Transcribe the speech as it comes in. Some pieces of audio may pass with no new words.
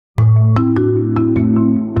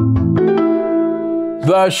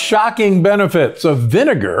The shocking benefits of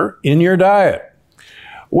vinegar in your diet.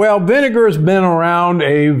 Well, vinegar has been around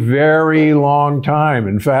a very long time.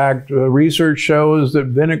 In fact, research shows that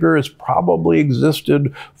vinegar has probably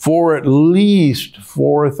existed for at least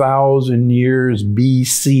 4,000 years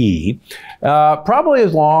BC, probably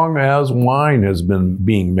as long as wine has been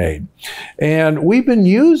being made. And we've been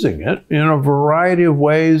using it in a variety of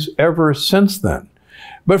ways ever since then.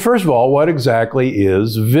 But first of all, what exactly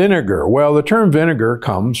is vinegar? Well, the term vinegar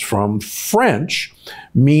comes from French,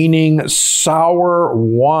 meaning sour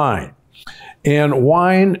wine. And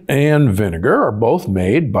wine and vinegar are both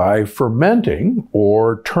made by fermenting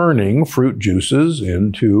or turning fruit juices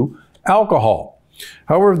into alcohol.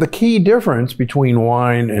 However, the key difference between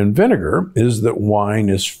wine and vinegar is that wine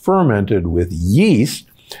is fermented with yeast,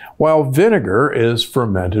 while vinegar is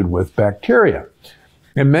fermented with bacteria.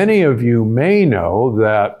 And many of you may know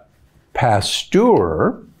that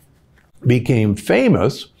Pasteur became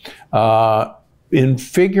famous in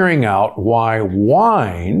figuring out why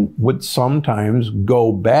wine would sometimes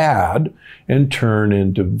go bad and turn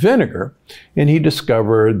into vinegar. And he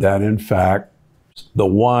discovered that, in fact, the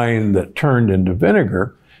wine that turned into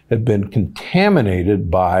vinegar had been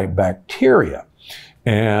contaminated by bacteria.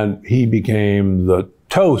 And he became the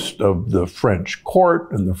toast of the French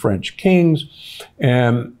court and the French kings,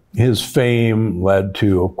 and his fame led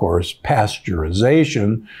to, of course,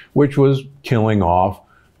 pasteurization, which was killing off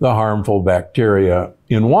the harmful bacteria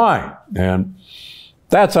in wine. And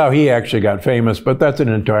that's how he actually got famous, but that's an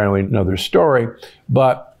entirely another story.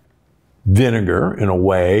 But vinegar, in a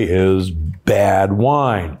way, is bad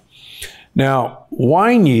wine. Now,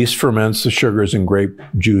 wine yeast ferments the sugars in grape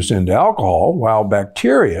juice into alcohol, while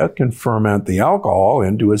bacteria can ferment the alcohol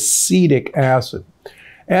into acetic acid.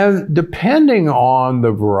 And depending on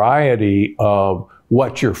the variety of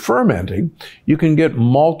what you're fermenting, you can get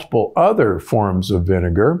multiple other forms of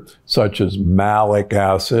vinegar, such as malic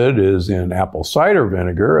acid is in apple cider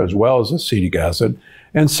vinegar, as well as acetic acid,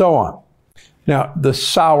 and so on. Now, the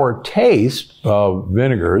sour taste of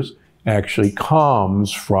vinegars actually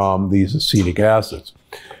comes from these acetic acids.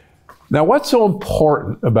 Now, what's so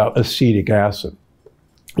important about acetic acid?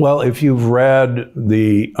 Well, if you've read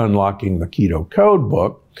the Unlocking the Keto Code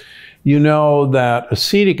book, you know that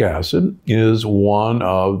acetic acid is one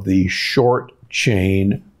of the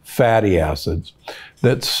short-chain fatty acids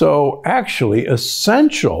that's so actually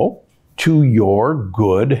essential to your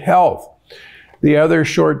good health. The other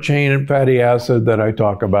short-chain fatty acid that I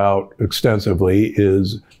talk about extensively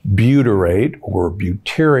is butyrate or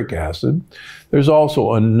butyric acid. There's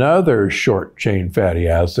also another short-chain fatty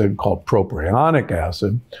acid called propionic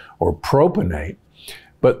acid or propionate.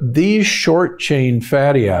 But these short-chain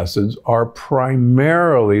fatty acids are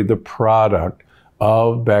primarily the product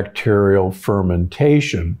of bacterial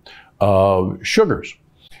fermentation of sugars.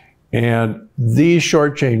 And these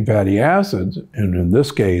short-chain fatty acids, and in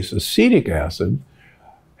this case acetic acid,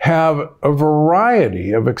 have a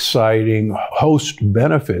variety of exciting host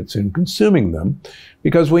benefits in consuming them,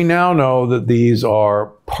 because we now know that these are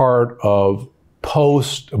part of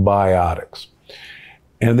postbiotics.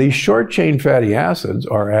 And these short-chain fatty acids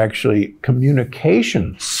are actually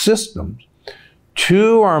communication systems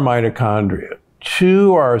to our mitochondria,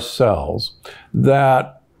 to our cells,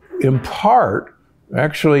 that impart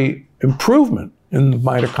actually improvement in the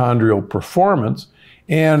mitochondrial performance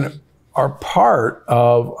and are part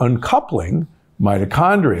of uncoupling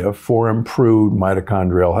mitochondria for improved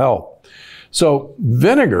mitochondrial health. So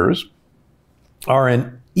vinegars are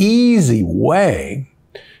an easy way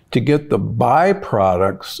to get the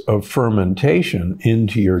byproducts of fermentation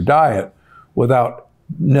into your diet without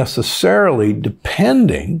necessarily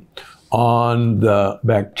depending on the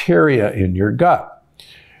bacteria in your gut.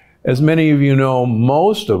 As many of you know,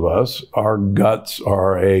 most of us, our guts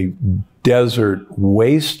are a desert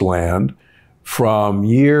wasteland from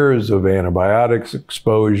years of antibiotics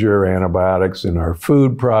exposure, antibiotics in our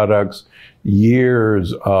food products,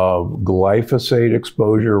 years of glyphosate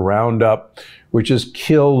exposure, Roundup, which has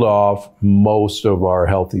killed off most of our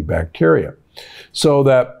healthy bacteria. So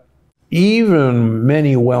that even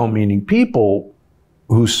many well-meaning people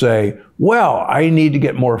who say, well, I need to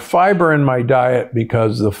get more fiber in my diet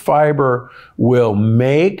because the fiber will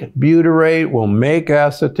make butyrate, will make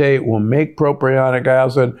acetate, will make propionic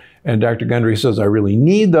acid, and Dr. Gundry says I really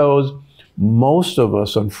need those. Most of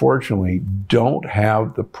us, unfortunately, don't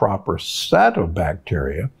have the proper set of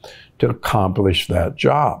bacteria to accomplish that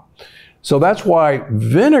job. So that's why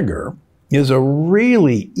vinegar is a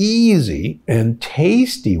really easy and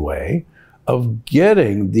tasty way of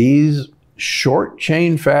getting these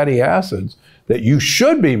short-chain fatty acids that you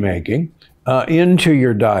should be making into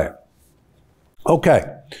your diet. Okay,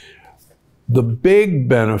 the big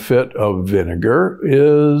benefit of vinegar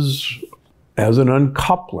is as an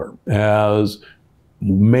uncoupler, as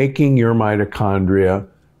making your mitochondria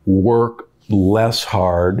work less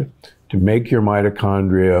hard, to make your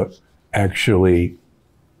mitochondria actually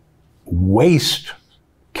waste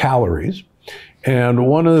calories. And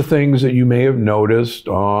one of the things that you may have noticed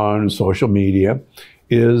on social media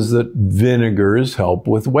is that vinegars help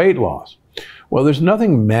with weight loss. Well, there's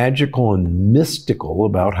nothing magical and mystical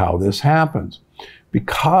about how this happens.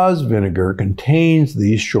 Because vinegar contains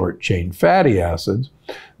these short-chain fatty acids,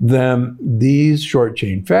 then these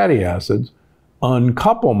short-chain fatty acids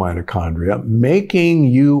uncouple mitochondria, making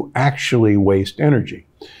you actually waste energy.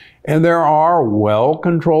 And there are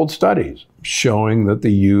well-controlled studies showing that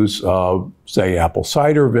the use of, say, apple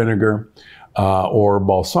cider vinegar or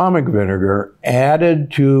balsamic vinegar added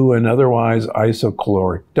to an otherwise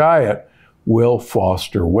isocaloric diet will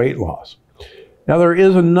foster weight loss. Now, there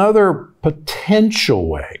is another potential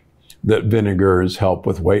way that vinegars help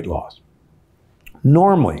with weight loss.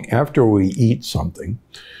 Normally, after we eat something,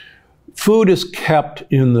 food is kept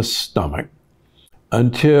in the stomach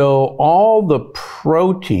until all the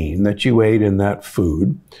protein that you ate in that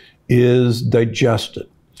food is digested.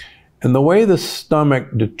 And the way the stomach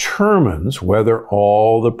determines whether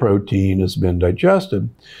all the protein has been digested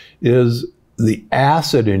is the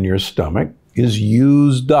acid in your stomach is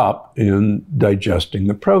used up in digesting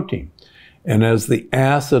the protein. And as the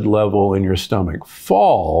acid level in your stomach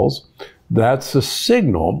falls, that's a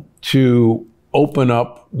signal to open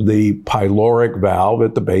up the pyloric valve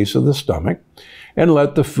at the base of the stomach and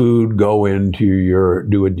let the food go into your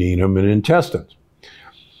duodenum and intestines.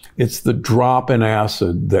 It's the drop in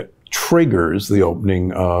acid that triggers the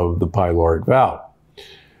opening of the pyloric valve.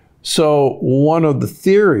 So one of the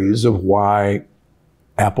theories of why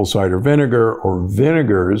apple cider vinegar or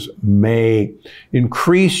vinegars may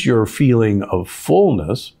increase your feeling of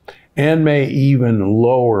fullness and may even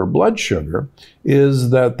lower blood sugar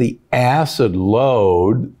is that the acid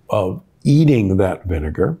load of eating that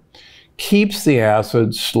vinegar keeps the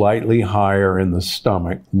acid slightly higher in the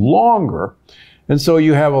stomach longer. And so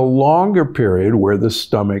you have a longer period where the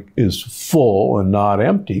stomach is full and not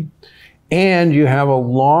empty. And you have a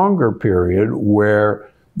longer period where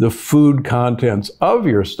the food contents of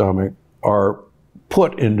your stomach are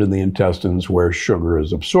put into the intestines where sugar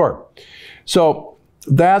is absorbed. So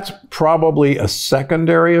that's probably a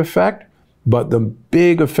secondary effect, but the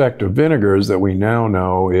big effect of vinegars that we now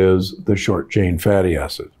know is the short-chain fatty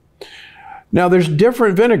acid. Now, there's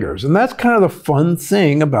different vinegars, and that's kind of the fun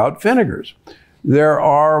thing about vinegars. There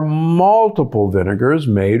are multiple vinegars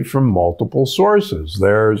made from multiple sources.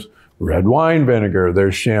 There's red wine vinegar,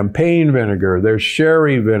 there's champagne vinegar, there's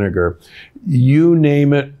sherry vinegar. You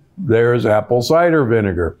name it, there's apple cider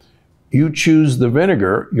vinegar. You choose the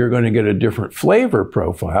vinegar, you're going to get a different flavor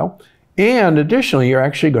profile, and additionally, you're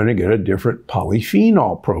actually going to get a different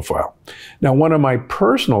polyphenol profile. Now, one of my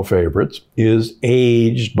personal favorites is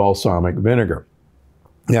aged balsamic vinegar.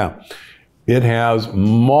 Now, it has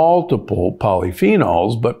multiple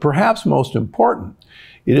polyphenols, but perhaps most important,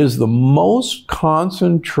 it is the most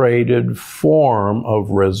concentrated form of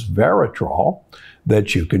resveratrol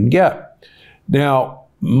that you can get. Now,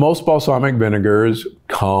 most balsamic vinegars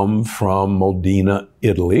come from Modena,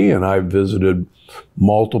 Italy, and I've visited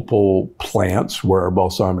multiple plants where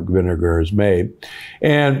balsamic vinegar is made.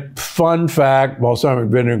 And fun fact,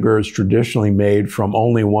 balsamic vinegar is traditionally made from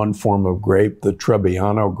only one form of grape, the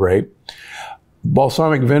Trebbiano grape.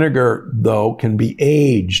 Balsamic vinegar, though, can be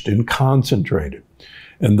aged and concentrated.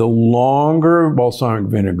 And the longer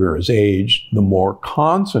balsamic vinegar is aged, the more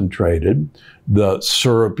concentrated the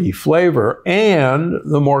syrupy flavor and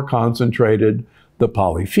the more concentrated the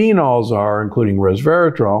polyphenols are, including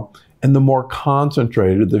resveratrol, and the more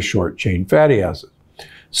concentrated the short-chain fatty acids.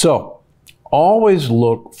 So always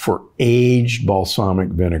look for aged balsamic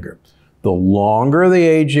vinegar. The longer the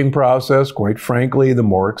aging process, quite frankly, the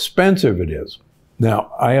more expensive it is.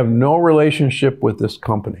 Now, I have no relationship with this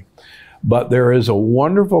company, but there is a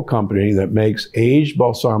wonderful company that makes aged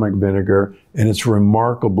balsamic vinegar, and it's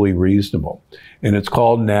remarkably reasonable. And it's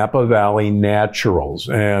called Napa Valley Naturals.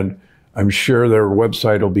 And I'm sure their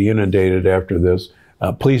website will be inundated after this.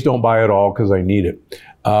 Please don't buy it all because I need it.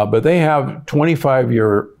 But they have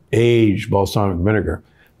 25-year aged balsamic vinegar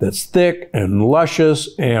that's thick and luscious.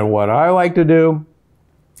 And what I like to do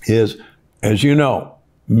is, as you know,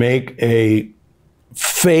 make a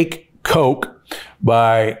fake Coke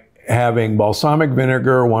by having balsamic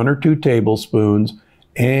vinegar, 1 or 2 tablespoons,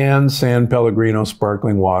 and San Pellegrino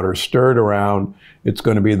sparkling water stirred around. It's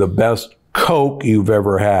going to be the best Coke you've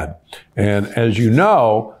ever had. And as you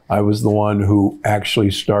know, I was the one who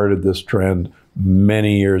actually started this trend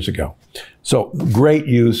many years ago. So great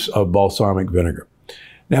use of balsamic vinegar.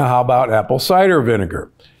 Now, how about apple cider vinegar?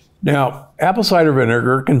 Now, apple cider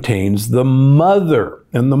vinegar contains the mother,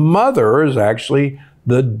 and the mother is actually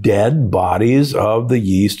the dead bodies of the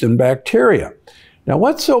yeast and bacteria. Now,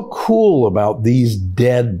 what's so cool about these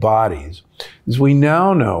dead bodies is we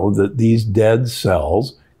now know that these dead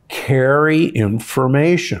cells carry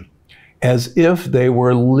information as if they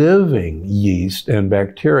were living yeast and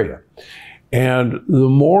bacteria. And the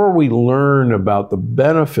more we learn about the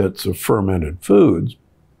benefits of fermented foods,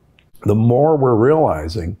 the more we're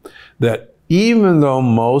realizing that even though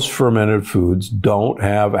most fermented foods don't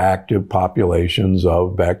have active populations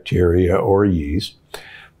of bacteria or yeast,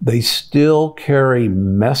 they still carry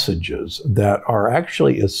messages that are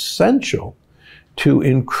actually essential to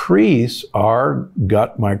increase our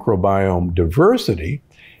gut microbiome diversity,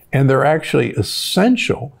 and they're actually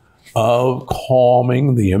essential of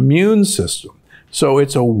calming the immune system. So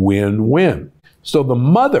it's a win-win. So the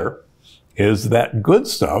mother is that good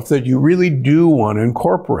stuff that you really do want to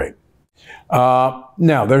incorporate.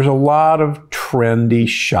 Now, there's a lot of trendy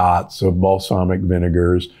shots of balsamic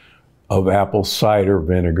vinegars, of apple cider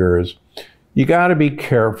vinegars. You got to be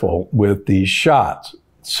careful with these shots.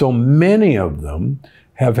 So many of them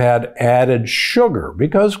have had added sugar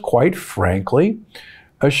because, quite frankly,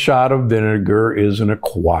 a shot of vinegar is an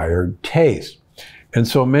acquired taste. And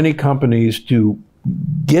so many companies, to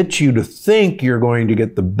get you to think you're going to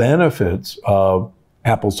get the benefits of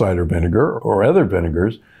apple cider vinegar or other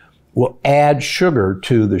vinegars, will add sugar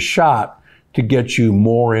to the shot to get you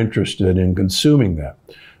more interested in consuming that.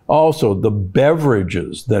 Also, the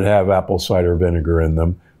beverages that have apple cider vinegar in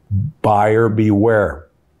them, buyer beware.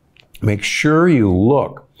 Make sure you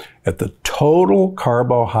look at the total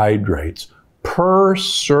carbohydrates per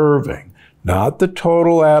serving, not the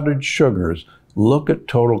total added sugars. Look at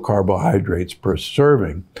total carbohydrates per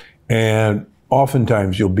serving, and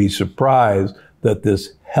oftentimes you'll be surprised that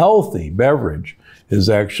this healthy beverage is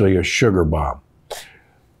actually a sugar bomb.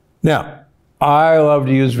 Now, I love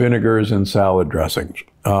to use vinegars in salad dressings.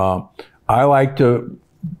 I like to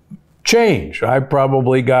change. I've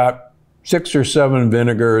probably got 6 or 7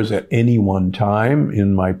 vinegars at any one time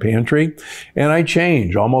in my pantry, and I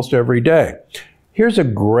change almost every day. Here's a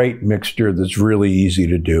great mixture that's really easy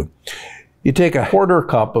to do. You take a 1/4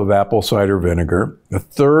 cup of apple cider vinegar,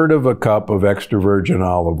 1/3 cup of extra virgin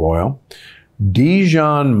olive oil,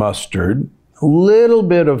 Dijon mustard, a little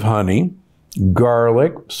bit of honey,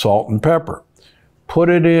 garlic, salt, and pepper. Put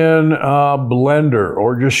it in a blender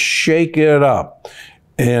or just shake it up,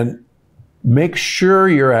 and make sure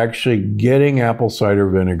you're actually getting apple cider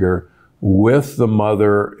vinegar with the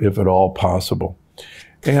mother, if at all possible.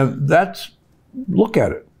 And that's, look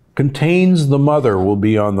at it, contains the mother, will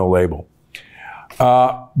be on the label.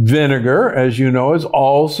 Vinegar, as you know, is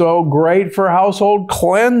also great for household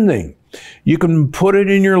cleansing. You can put it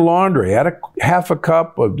in your laundry. Add 1/2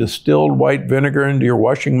 cup of distilled white vinegar into your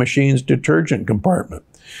washing machine's detergent compartment.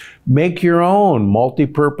 Make your own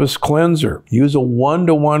multi-purpose cleanser. Use a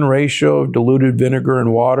 1-to-1 ratio of diluted vinegar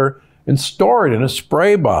and water and store it in a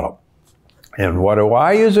spray bottle. And what do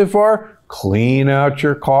I use it for? Clean out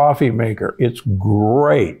your coffee maker. It's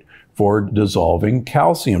great for dissolving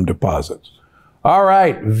calcium deposits. All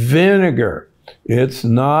right, vinegar. It's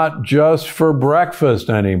not just for breakfast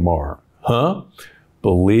anymore, huh?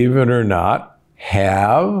 Believe it or not,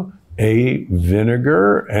 have a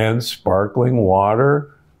vinegar and sparkling water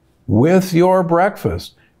with your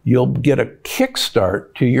breakfast. You'll get a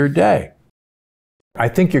kickstart to your day. I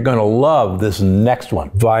think you're going to love this next one.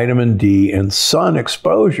 Vitamin D and sun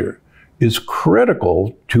exposure is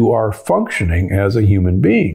critical to our functioning as a human being.